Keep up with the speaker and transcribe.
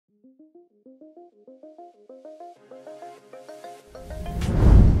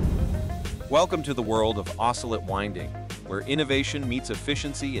Welcome to the world of oscillate winding, where innovation meets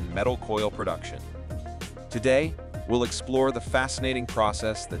efficiency in metal coil production. Today, we'll explore the fascinating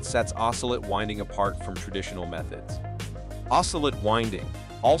process that sets oscillate winding apart from traditional methods. Oscillate winding,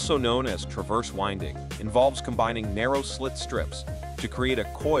 also known as traverse winding, involves combining narrow slit strips to create a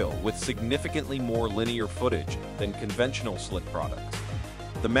coil with significantly more linear footage than conventional slit products.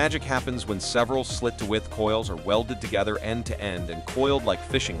 The magic happens when several slit-to-width coils are welded together end-to-end and coiled like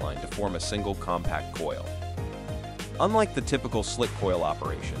fishing line to form a single compact coil. Unlike the typical slit coil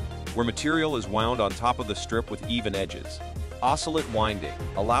operation, where material is wound on top of the strip with even edges, oscillate winding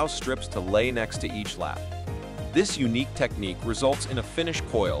allows strips to lay next to each lap. This unique technique results in a finished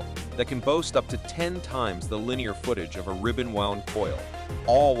coil that can boast up to 10 times the linear footage of a ribbon-wound coil,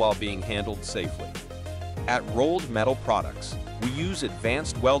 all while being handled safely. At Rolled Metal Products, we use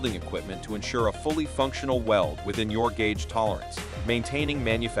advanced welding equipment to ensure a fully functional weld within your gauge tolerance, maintaining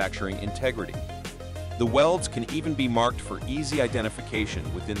manufacturing integrity. The welds can even be marked for easy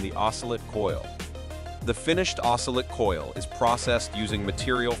identification within the oscillate coil. The finished oscillate coil is processed using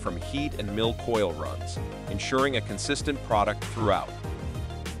material from heat and mill coil runs, ensuring a consistent product throughout.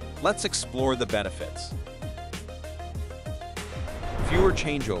 Let's explore the benefits. Fewer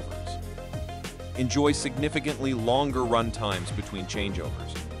changeovers. Enjoy significantly longer run times between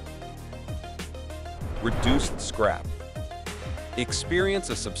changeovers. Reduced scrap. Experience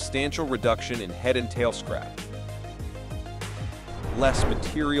a substantial reduction in head and tail scrap. Less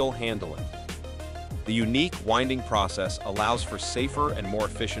material handling. The unique winding process allows for safer and more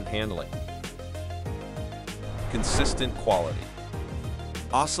efficient handling. Consistent quality.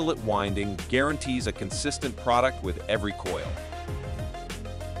 Oscillate winding guarantees a consistent product with every coil.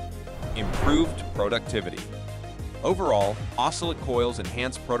 Improved productivity. Overall, oscillate coils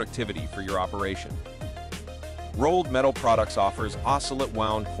enhance productivity for your operation. Rolled Metal Products offers oscillate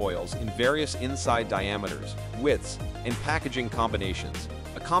wound coils in various inside diameters, widths, and packaging combinations,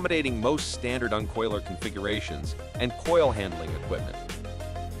 accommodating most standard uncoiler configurations and coil handling equipment.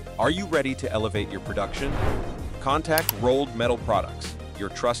 Are you ready to elevate your production? Contact Rolled Metal Products, your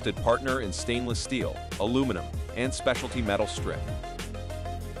trusted partner in stainless steel, aluminum, and specialty metal strip.